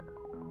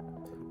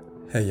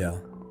Hey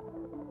y'all,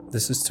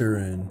 this is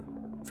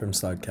Tarun from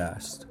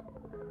Slugcast.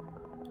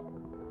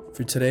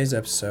 For today's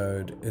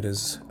episode, it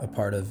is a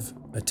part of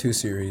a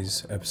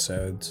 2-series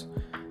episodes.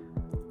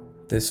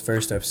 This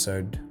first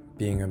episode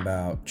being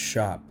about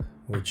SHOP,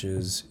 which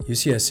is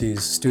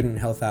UCSC's Student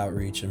Health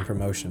Outreach and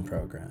Promotion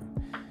Program.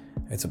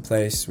 It's a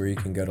place where you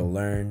can go to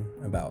learn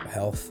about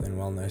health and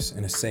wellness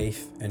in a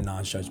safe and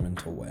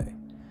non-judgmental way.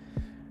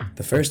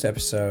 The first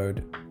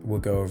episode will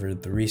go over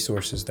the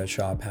resources that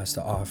SHOP has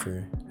to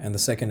offer, and the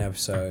second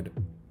episode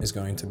is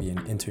going to be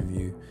an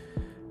interview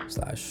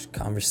 /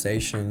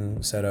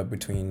 conversation set up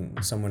between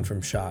someone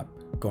from SHOP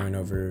going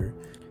over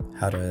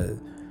how to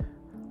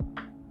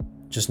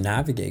just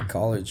navigate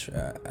college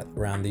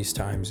around these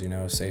times,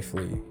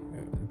 safely,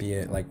 be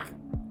it like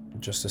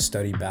just a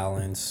study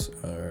balance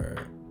or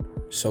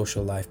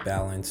social life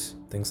balance,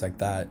 things like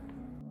that.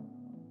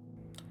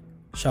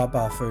 SHOP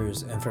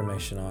offers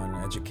information on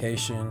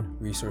education,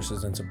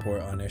 resources and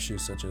support on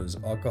issues such as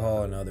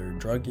alcohol and other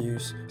drug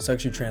use,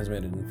 sexually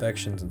transmitted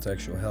infections and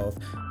sexual health,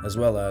 as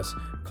well as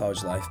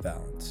college life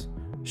balance.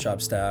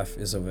 SHOP staff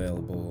is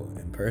available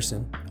in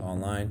person,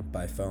 online,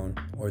 by phone,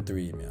 or through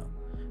email.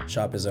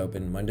 SHOP is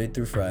open Monday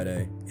through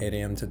Friday, 8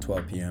 a.m. to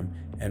 12 p.m.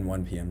 and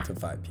 1 p.m. to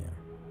 5 p.m.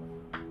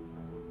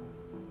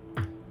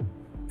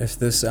 If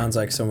this sounds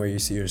like somewhere you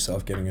see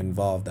yourself getting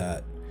involved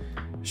at,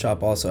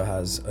 SHOP also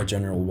has a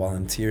general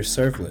volunteer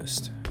serve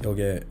list. You'll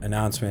get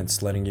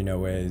announcements letting you know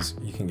ways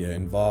you can get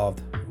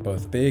involved,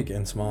 both big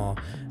and small.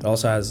 It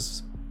also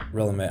has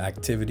relevant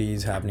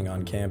activities happening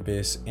on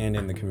campus and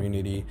in the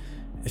community.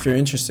 If you're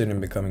interested in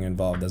becoming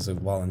involved as a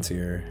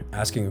volunteer,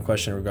 asking a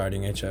question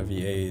regarding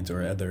HIV/AIDS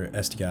or other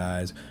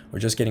STIs, or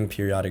just getting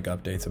periodic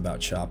updates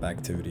about SHOP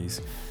activities,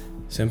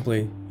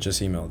 simply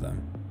just email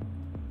them.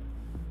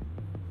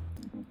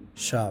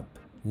 SHOP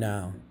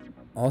now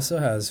also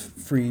has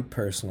free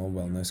personal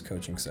wellness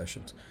coaching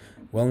sessions.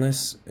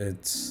 Wellness,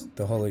 it's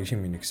the whole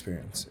human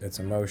experience. It's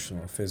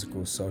emotional,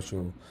 physical,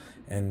 social,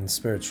 and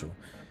spiritual.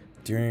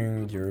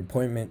 During your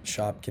appointment,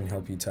 SHOP can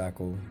help you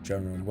tackle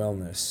general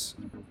wellness,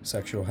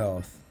 sexual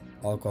health,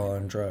 alcohol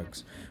and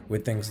drugs,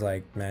 with things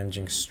like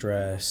managing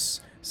stress,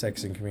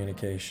 sex and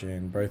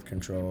communication, birth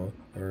control,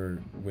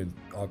 or with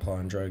alcohol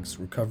and drugs,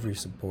 recovery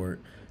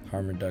support,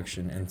 harm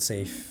reduction, and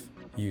safe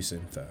use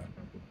info.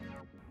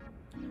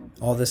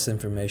 All this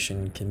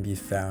information can be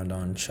found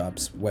on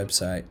SHOP's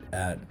website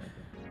at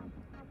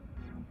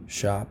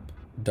shop.ucsc.edu.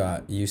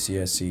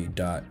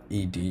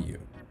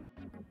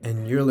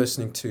 And you're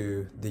listening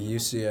to the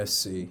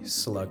UCSC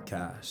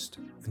Slugcast.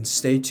 And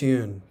stay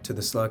tuned to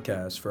the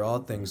Slugcast for all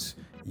things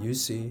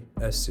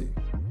UCSC.